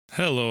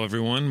Hello,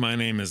 everyone. My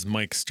name is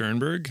Mike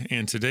Sternberg,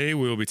 and today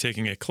we will be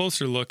taking a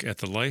closer look at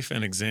the life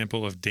and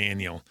example of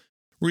Daniel,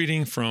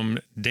 reading from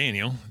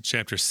Daniel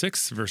chapter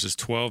 6, verses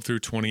 12 through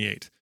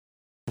 28.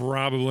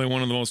 Probably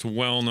one of the most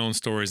well-known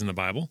stories in the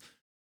Bible,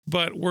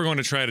 but we're going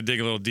to try to dig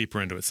a little deeper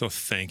into it, so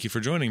thank you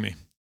for joining me.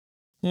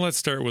 Let's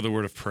start with a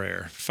word of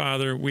prayer.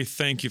 Father, we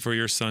thank you for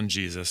your Son,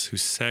 Jesus, who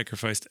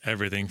sacrificed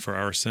everything for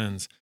our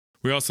sins.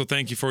 We also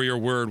thank you for your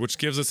word, which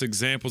gives us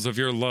examples of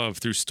your love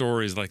through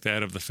stories like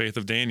that of the faith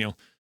of Daniel.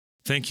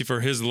 Thank you for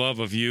his love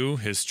of you,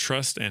 his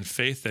trust and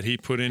faith that he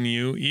put in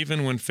you,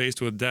 even when faced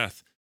with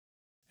death.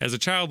 As a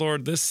child,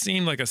 Lord, this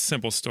seemed like a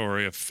simple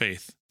story of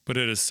faith, but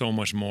it is so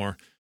much more.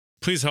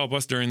 Please help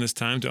us during this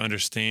time to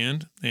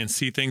understand and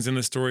see things in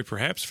this story,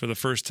 perhaps for the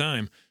first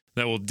time,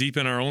 that will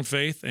deepen our own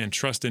faith and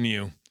trust in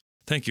you.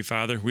 Thank you,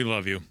 Father. We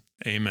love you.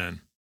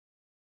 Amen.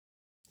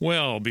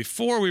 Well,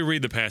 before we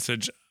read the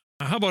passage,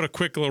 how about a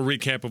quick little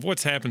recap of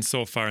what's happened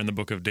so far in the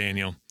book of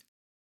Daniel?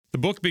 The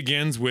book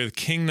begins with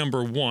king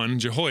number 1,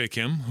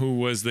 Jehoiakim, who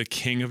was the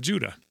king of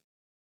Judah.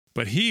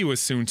 But he was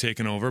soon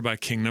taken over by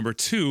king number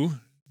 2,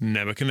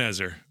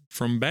 Nebuchadnezzar,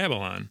 from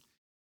Babylon.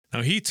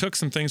 Now he took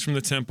some things from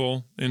the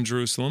temple in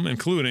Jerusalem,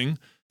 including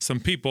some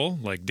people,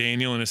 like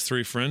Daniel and his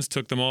 3 friends,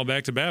 took them all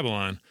back to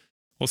Babylon.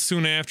 Well,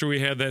 soon after we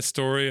had that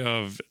story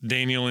of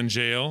Daniel in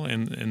jail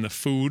and the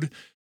food,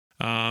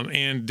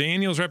 and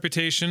Daniel's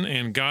reputation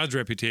and God's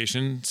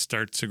reputation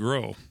start to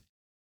grow.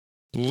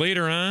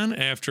 Later on,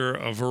 after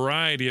a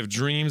variety of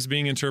dreams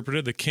being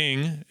interpreted, the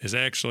king is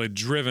actually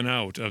driven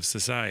out of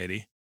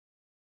society,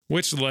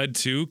 which led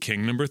to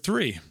king number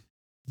 3,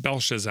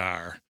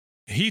 Belshazzar.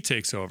 He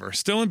takes over,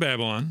 still in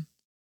Babylon.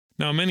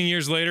 Now, many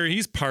years later,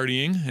 he's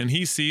partying, and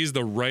he sees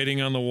the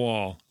writing on the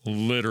wall,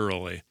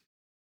 literally.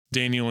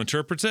 Daniel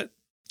interprets it,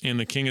 and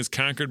the king is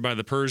conquered by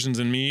the Persians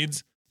and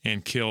Medes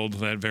and killed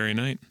that very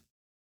night.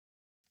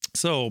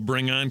 So,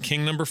 bring on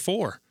king number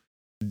 4,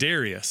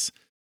 Darius.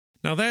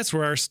 Now, that's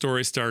where our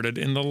story started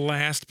in the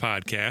last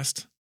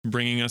podcast,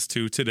 bringing us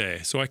to today.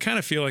 So I kind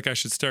of feel like I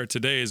should start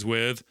today's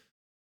with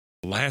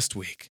last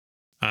week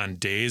on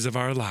Days of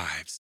Our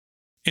Lives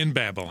in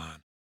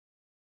Babylon.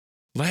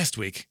 Last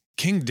week,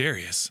 King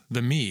Darius,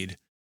 the Mede,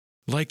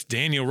 liked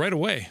Daniel right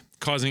away,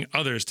 causing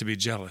others to be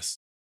jealous.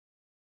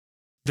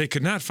 They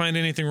could not find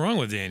anything wrong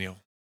with Daniel,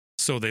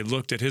 so they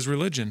looked at his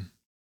religion.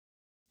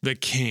 The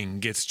king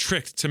gets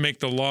tricked to make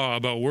the law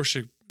about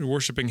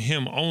worshiping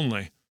him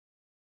only.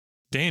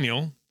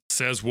 Daniel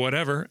says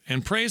whatever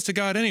and prays to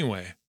God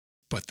anyway.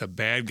 But the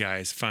bad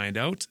guys find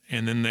out,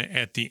 and then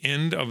at the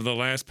end of the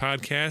last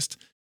podcast,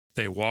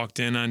 they walked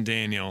in on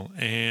Daniel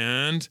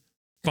and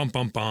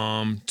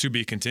to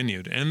be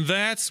continued. And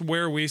that's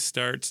where we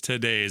start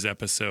today's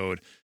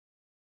episode.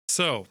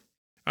 So,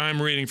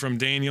 I'm reading from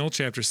Daniel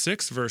chapter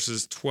 6,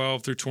 verses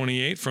 12 through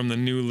 28 from the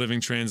New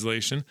Living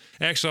Translation.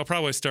 Actually, I'll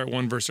probably start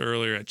one verse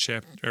earlier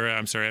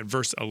at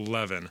verse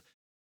 11.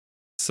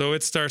 So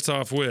it starts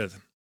off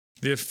with,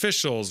 the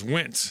officials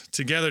went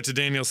together to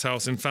Daniel's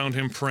house and found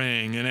him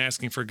praying and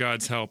asking for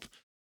God's help.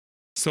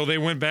 So they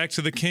went back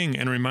to the king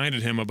and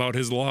reminded him about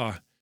his law.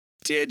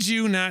 Did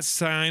you not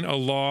sign a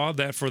law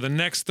that for the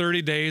next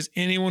 30 days,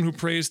 anyone who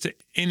prays to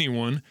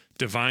anyone,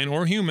 divine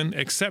or human,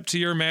 except to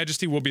your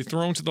majesty, will be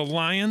thrown to the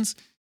lions?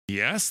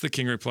 Yes, the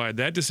king replied,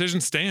 that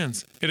decision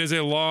stands. It is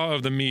a law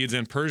of the Medes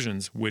and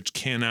Persians, which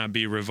cannot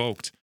be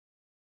revoked.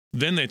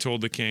 Then they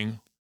told the king,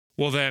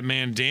 well, that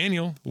man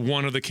Daniel,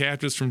 one of the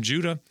captives from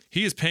Judah,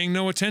 he is paying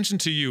no attention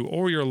to you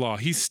or your law.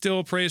 He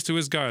still prays to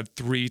his God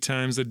 3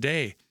 times a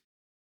day.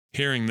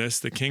 Hearing this,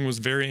 the king was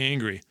very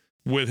angry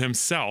with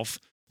himself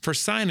for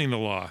signing the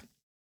law,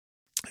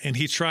 and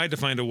he tried to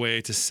find a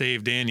way to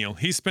save Daniel.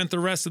 He spent the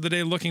rest of the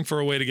day looking for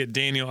a way to get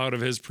Daniel out of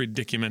his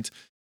predicament.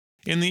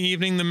 In the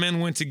evening, the men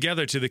went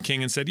together to the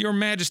king and said, Your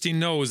Majesty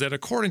knows that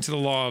according to the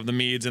law of the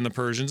Medes and the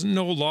Persians,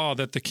 no law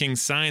that the king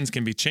signs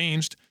can be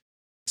changed.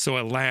 So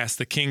at last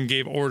the king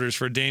gave orders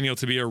for Daniel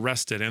to be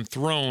arrested and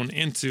thrown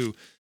into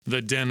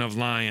the den of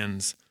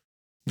lions.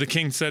 The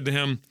king said to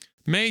him,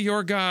 May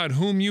your God,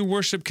 whom you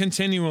worship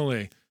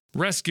continually,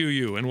 rescue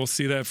you. And we'll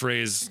see that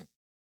phrase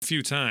a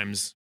few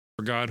times.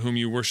 For God, whom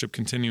you worship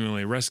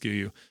continually, rescue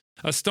you.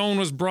 A stone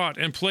was brought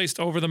and placed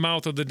over the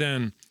mouth of the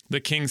den. The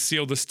king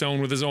sealed the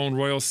stone with his own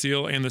royal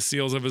seal and the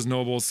seals of his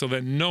nobles so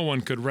that no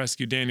one could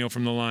rescue Daniel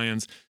from the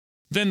lions.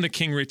 Then the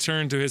king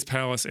returned to his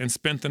palace and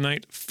spent the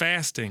night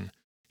fasting.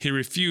 He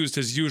refused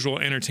his usual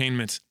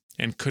entertainment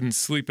and couldn't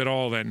sleep at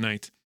all that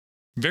night.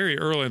 Very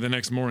early the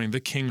next morning, the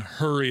king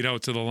hurried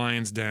out to the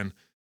lion's den.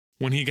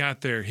 When he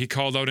got there, he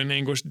called out in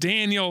anguish,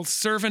 Daniel,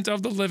 servant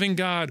of the living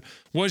God,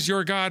 was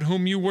your God,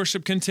 whom you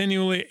worship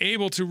continually,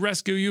 able to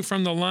rescue you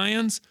from the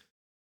lions?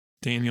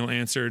 Daniel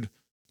answered,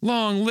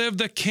 Long live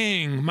the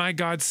king! My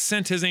God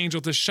sent his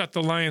angel to shut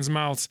the lions'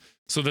 mouths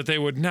so that they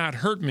would not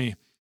hurt me,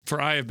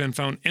 for I have been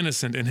found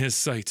innocent in his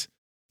sight,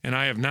 and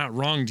I have not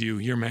wronged you,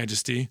 your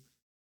majesty.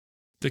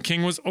 The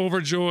king was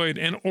overjoyed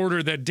and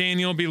ordered that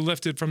Daniel be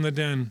lifted from the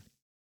den.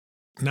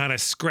 Not a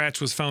scratch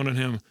was found on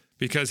him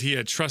because he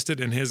had trusted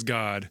in his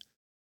God.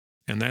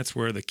 And that's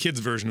where the kids'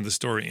 version of the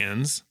story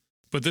ends.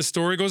 But this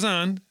story goes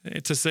on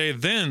to say,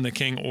 then the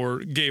king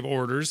gave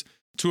orders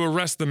to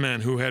arrest the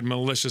men who had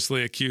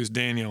maliciously accused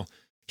Daniel.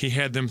 He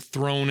had them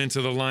thrown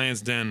into the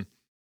lion's den,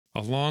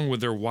 along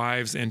with their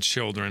wives and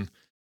children.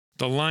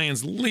 The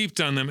lions leaped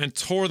on them and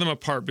tore them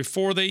apart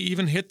before they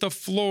even hit the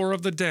floor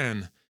of the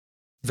den.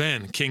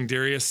 Then King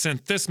Darius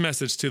sent this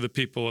message to the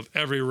people of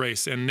every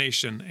race and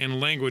nation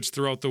and language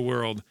throughout the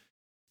world.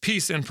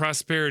 Peace and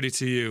prosperity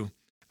to you.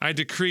 I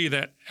decree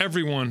that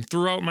everyone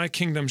throughout my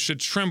kingdom should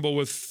tremble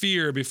with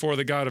fear before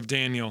the God of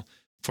Daniel,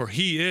 for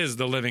he is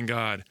the living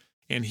God,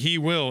 and he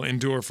will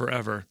endure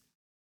forever.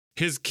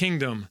 His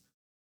kingdom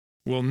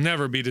will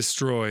never be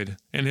destroyed,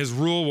 and his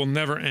rule will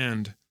never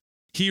end.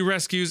 He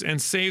rescues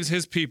and saves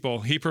his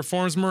people. He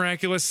performs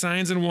miraculous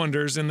signs and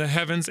wonders in the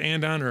heavens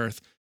and on earth.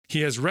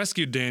 He has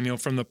rescued Daniel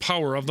from the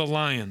power of the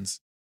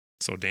lions.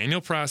 So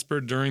Daniel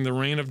prospered during the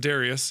reign of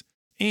Darius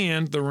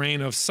and the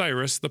reign of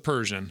Cyrus the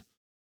Persian.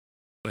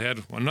 They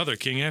had another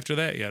king after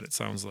that yet, it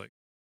sounds like.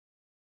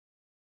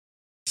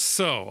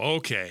 So,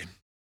 okay.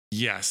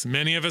 Yes,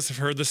 many of us have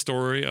heard the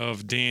story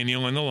of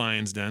Daniel in the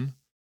lion's den.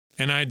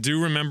 And I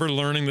do remember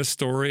learning this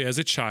story as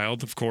a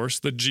child, of course,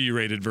 the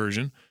G-rated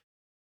version.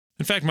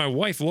 In fact, my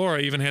wife, Laura,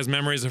 even has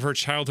memories of her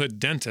childhood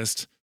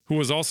dentist, who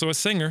was also a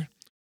singer.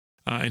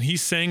 And he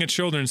sang a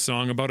children's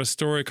song about a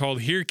story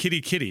called Here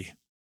Kitty Kitty.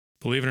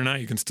 Believe it or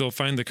not, you can still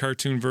find the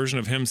cartoon version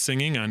of him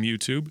singing on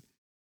YouTube.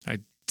 I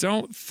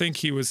don't think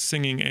he was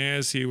singing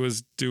as he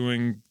was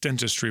doing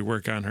dentistry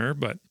work on her,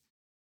 but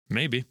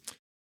maybe.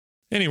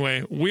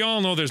 Anyway, we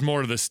all know there's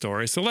more to this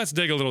story, so let's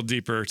dig a little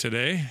deeper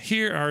today.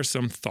 Here are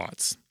some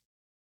thoughts.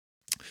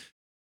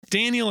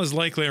 Daniel is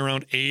likely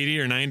around 80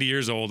 or 90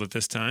 years old at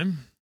this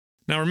time.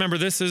 Now remember,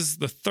 this is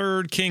the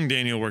third king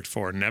Daniel worked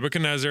for: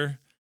 Nebuchadnezzar,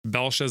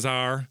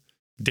 Belshazzar,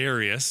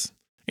 Darius,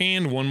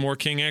 and one more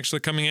king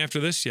actually coming after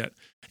this yet.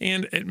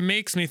 And it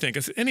makes me think,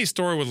 any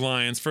story with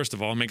lions, first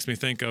of all, makes me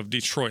think of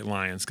Detroit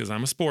Lions, because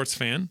I'm a sports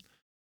fan.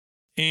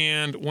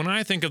 And when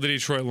I think of the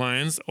Detroit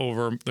Lions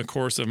over the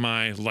course of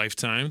my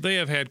lifetime, they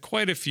have had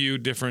quite a few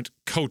different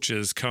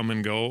coaches come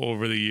and go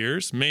over the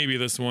years. Maybe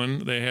this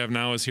one they have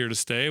now is here to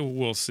stay.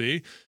 We'll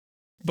see.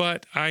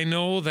 But I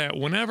know that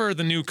whenever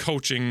the new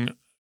coaching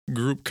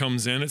group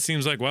comes in, it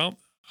seems like, well,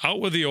 out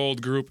with the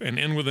old group and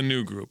in with a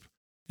new group.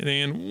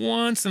 And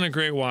once in a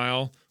great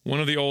while, one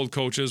of the old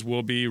coaches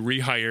will be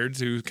rehired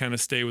to kind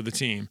of stay with the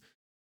team.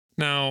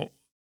 Now,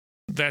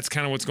 that's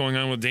kind of what's going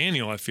on with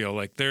Daniel, I feel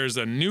like. There's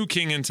a new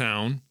king in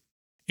town,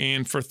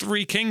 and for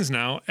 3 kings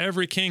now,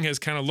 every king has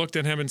kind of looked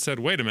at him and said,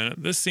 wait a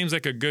minute, this seems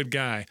like a good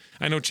guy.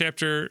 I know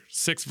chapter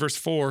 6, verse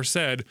 4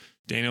 said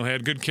Daniel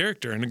had good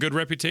character and a good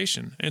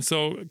reputation. And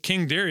so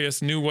King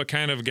Darius knew what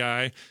kind of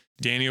guy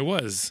Daniel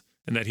was,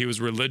 and that he was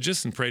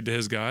religious and prayed to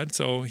his God,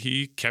 so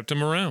he kept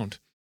him around.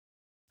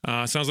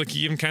 Sounds like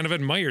he even kind of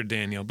admired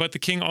Daniel. But the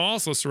king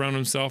also surrounded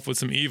himself with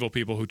some evil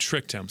people who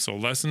tricked him. So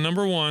lesson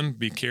number 1,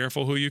 be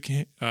careful who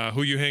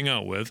you hang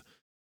out with.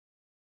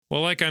 Well,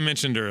 like I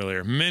mentioned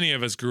earlier, many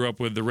of us grew up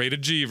with the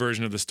rated G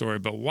version of the story.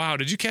 But wow,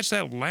 did you catch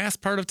that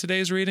last part of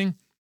today's reading?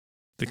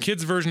 The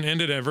kids' version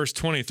ended at verse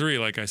 23,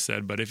 like I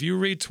said. But if you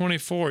read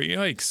 24,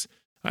 yikes,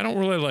 I don't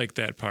really like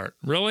that part.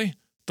 Really?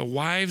 The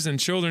wives and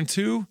children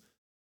too?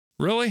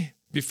 Really?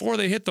 Before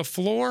they hit the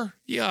floor?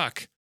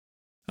 Yuck.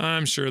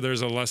 I'm sure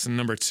there's a lesson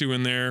number 2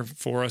 in there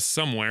for us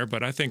somewhere,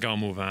 but I think I'll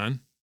move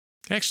on.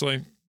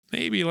 Actually,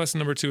 maybe lesson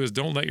number 2 is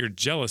don't let your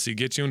jealousy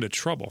get you into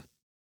trouble.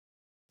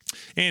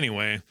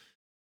 Anyway,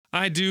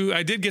 I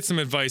did get some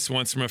advice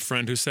once from a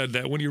friend who said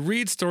that when you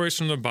read stories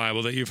from the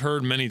Bible that you've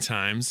heard many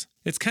times,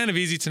 it's kind of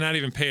easy to not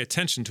even pay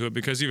attention to it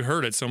because you've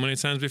heard it so many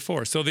times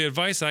before. So the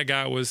advice I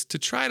got was to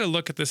try to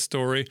look at this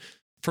story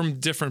from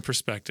different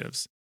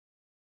perspectives.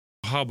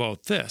 How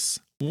about this?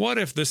 What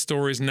if this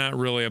story is not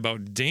really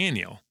about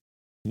Daniel?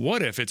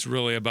 What if it's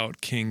really about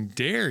King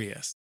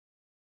Darius?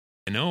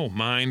 I know,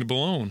 mind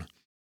blown.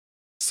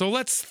 So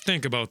let's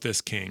think about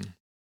this king.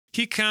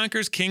 He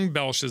conquers King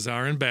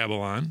Belshazzar in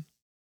Babylon.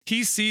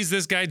 He sees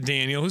this guy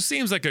Daniel, who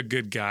seems like a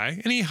good guy,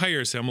 and he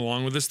hires him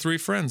along with his 3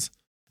 friends,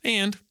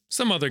 and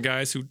some other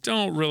guys who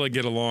don't really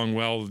get along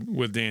well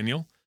with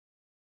Daniel.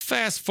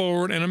 Fast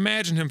forward and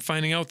imagine him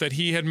finding out that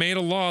he had made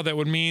a law that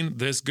would mean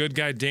this good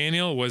guy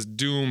Daniel was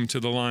doomed to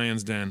the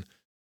lion's den.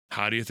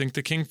 How do you think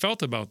the king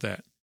felt about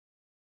that?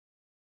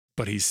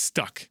 But he's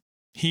stuck.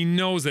 He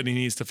knows that he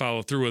needs to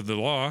follow through with the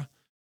law.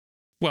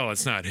 Well,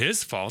 it's not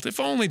his fault. If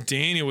only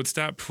Daniel would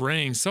stop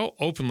praying so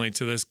openly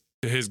to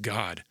his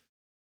God.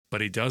 But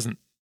he doesn't.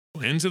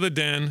 Into the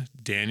den,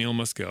 Daniel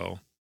must go.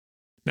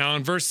 Now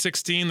in verse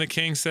 16, the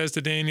king says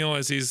to Daniel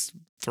as he's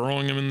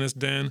throwing him in this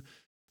den,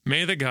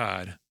 "May the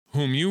God,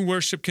 whom you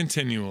worship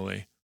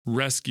continually,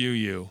 rescue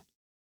you."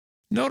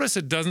 Notice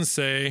it doesn't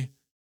say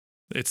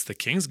it's the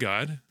king's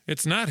God.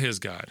 It's not his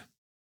God.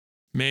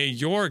 May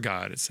your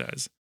God, it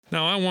says.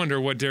 Now, I wonder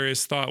what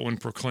Darius thought when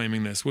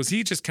proclaiming this. Was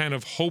he just kind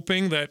of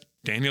hoping that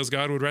Daniel's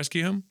God would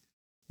rescue him?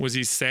 Was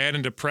he sad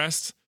and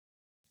depressed,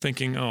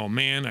 thinking, oh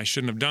man, I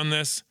shouldn't have done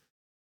this?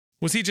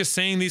 Was he just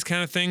saying these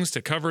kind of things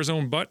to cover his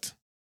own butt?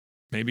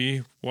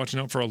 Maybe watching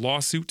out for a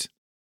lawsuit?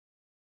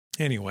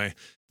 Anyway,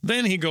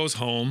 Then he goes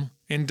home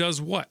and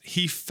does what?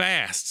 He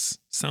fasts.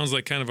 Sounds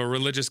like kind of a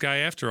religious guy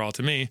after all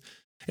to me.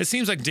 It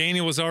seems like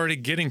Daniel was already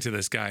getting to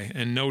this guy,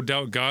 and no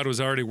doubt God was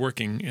already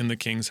working in the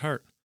king's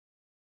heart.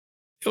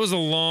 It was a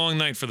long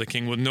night for the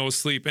king with no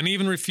sleep and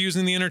even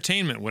refusing the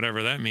entertainment,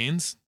 whatever that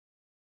means.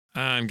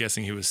 I'm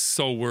guessing he was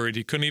so worried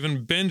he couldn't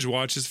even binge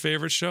watch his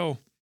favorite show.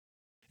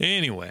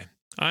 Anyway,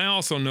 I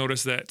also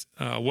noticed that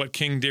what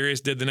King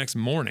Darius did the next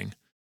morning.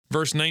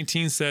 Verse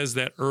 19 says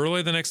that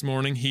early the next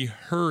morning he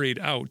hurried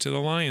out to the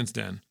lion's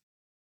den.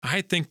 I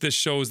think this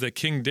shows that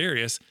King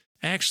Darius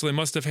actually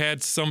must have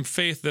had some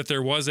faith that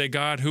there was a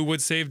God who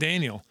would save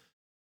Daniel.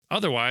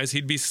 Otherwise,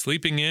 he'd be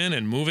sleeping in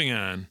and moving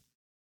on.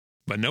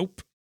 But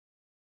nope.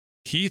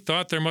 He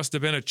thought there must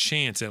have been a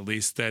chance, at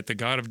least, that the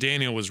God of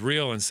Daniel was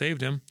real and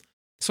saved him.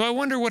 So I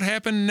wonder what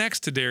happened next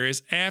to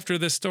Darius after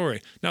this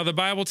story. Now, the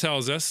Bible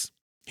tells us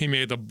he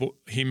made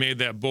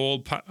that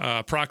bold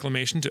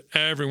proclamation to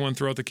everyone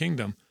throughout the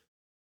kingdom.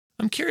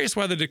 I'm curious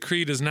why the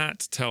decree does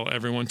not tell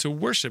everyone to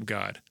worship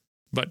God,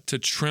 but to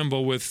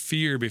tremble with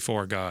fear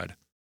before God.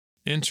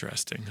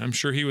 Interesting. I'm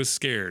sure he was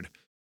scared.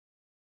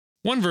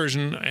 One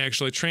version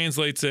actually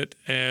translates it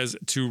as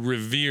to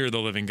revere the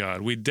living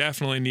God. We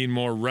definitely need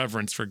more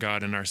reverence for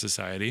God in our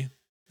society,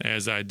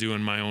 as I do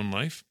in my own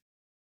life.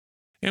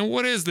 And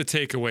what is the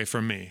takeaway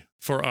for me,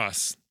 for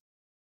us?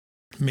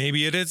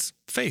 Maybe it is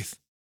faith,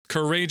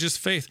 courageous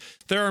faith.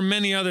 There are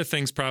many other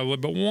things probably,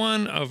 but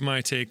one of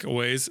my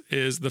takeaways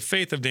is the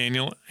faith of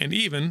Daniel and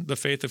even the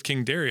faith of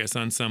King Darius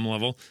on some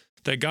level,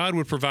 that God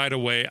would provide a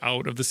way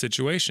out of the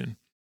situation.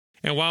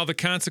 And while the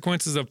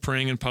consequences of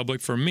praying in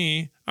public for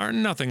me are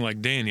nothing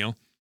like Daniel,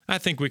 I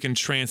think we can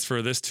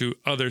transfer this to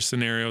other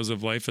scenarios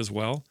of life as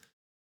well.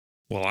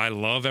 Will I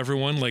love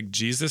everyone like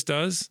Jesus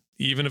does,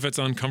 even if it's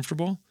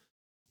uncomfortable?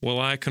 Will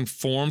I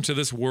conform to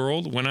this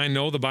world when I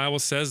know the Bible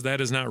says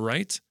that is not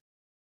right?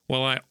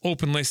 Will I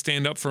openly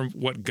stand up for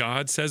what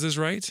God says is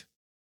right?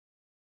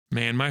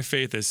 Man, my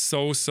faith is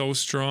so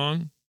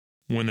strong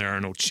when there are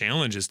no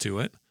challenges to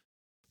it.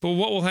 But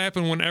what will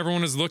happen when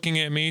everyone is looking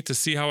at me to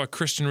see how a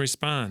Christian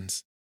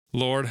responds?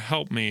 Lord,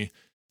 help me.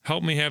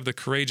 Help me have the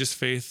courageous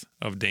faith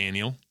of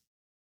Daniel.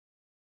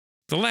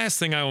 The last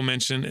thing I will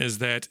mention is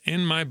that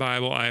in my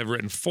Bible, I have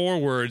written 4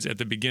 words at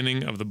the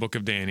beginning of the book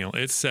of Daniel.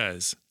 It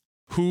says,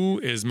 "Who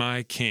is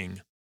my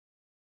king?"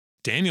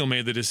 Daniel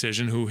made the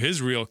decision who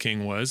his real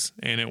king was,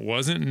 and it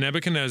wasn't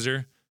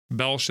Nebuchadnezzar,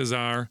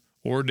 Belshazzar,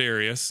 or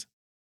Darius.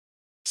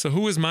 So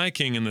who is my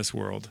king in this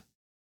world?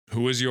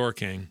 Who is your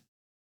king?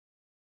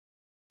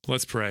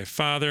 Let's pray.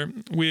 Father,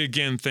 we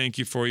again thank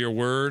you for your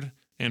word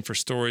and for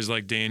stories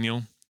like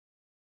Daniel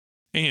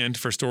and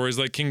for stories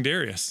like King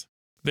Darius.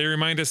 They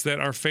remind us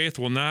that our faith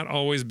will not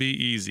always be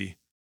easy.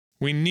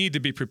 We need to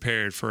be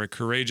prepared for a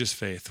courageous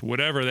faith,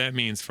 whatever that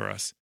means for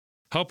us.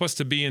 Help us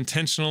to be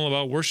intentional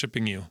about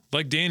worshiping you,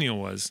 like Daniel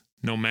was,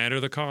 no matter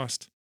the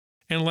cost.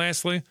 And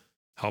lastly,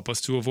 help us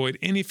to avoid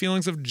any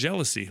feelings of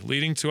jealousy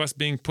leading to us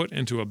being put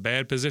into a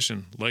bad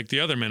position, like the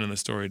other men in the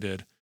story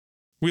did.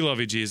 We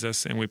love you,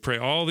 Jesus, and we pray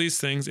all these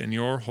things in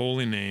your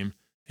holy name.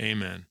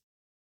 Amen.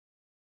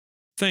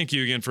 Thank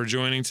you again for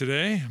joining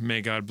today. May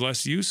God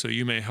bless you so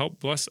you may help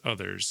bless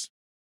others.